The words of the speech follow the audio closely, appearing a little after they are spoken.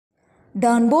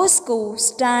Don Bosco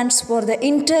stands for the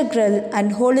integral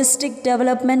and holistic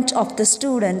development of the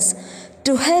students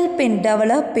to help in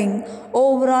developing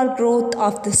overall growth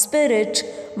of the spirit,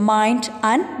 mind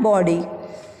and body.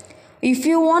 If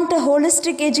you want a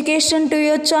holistic education to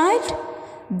your child,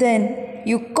 then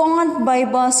you can't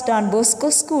bypass Don Bosco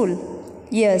School.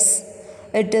 Yes,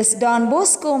 it is Don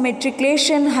Bosco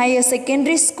Matriculation Higher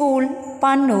Secondary School,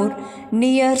 Pannur,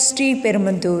 near Sri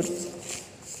Perumandur.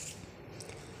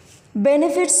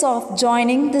 Benefits of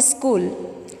joining the school: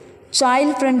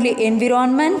 child-friendly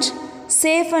environment,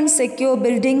 safe and secure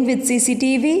building with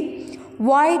CCTV,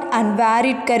 wide and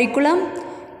varied curriculum,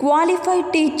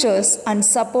 qualified teachers and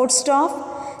support staff,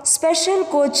 special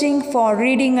coaching for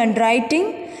reading and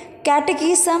writing,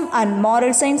 catechism and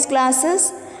moral science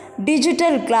classes,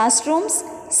 digital classrooms,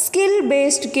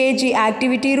 skill-based KG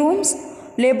activity rooms,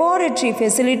 laboratory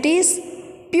facilities,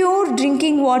 pure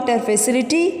drinking water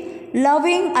facility,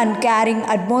 loving and caring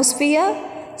atmosphere,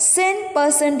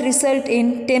 100% result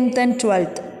in 10th and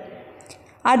 12th.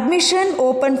 Admission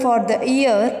open for the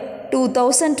year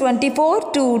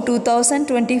 2024 to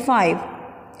 2025.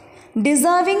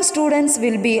 Deserving students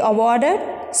will be awarded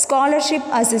scholarship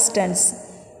assistance.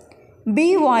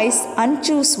 Be wise and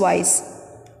choose wise.